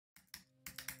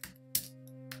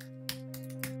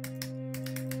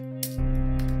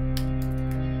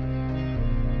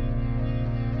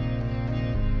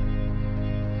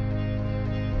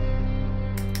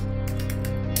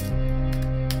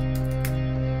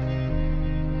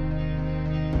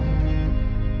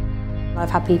I've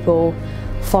had people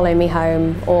follow me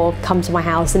home or come to my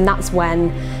house, and that's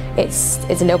when it's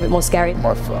a little bit more scary.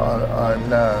 I'm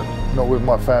not with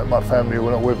my family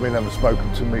were not with me, never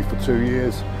spoken to me for 2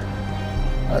 years.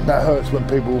 And that hurts when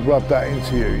people rub that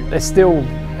into you. There's still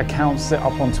accounts set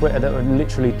up on Twitter that are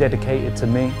literally dedicated to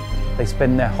me. They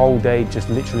spend their whole day just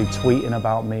literally tweeting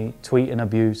about me, tweeting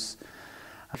abuse.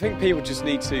 I think people just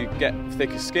need to get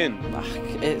thicker skin.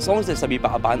 As long as there's a wee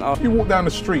bit of banter. If you walk down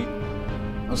the street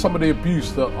and some of the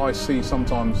abuse that I see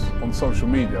sometimes on social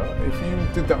media, if you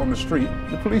did that on the street,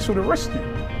 the police would arrest you.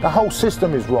 The whole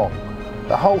system is wrong.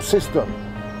 The whole system.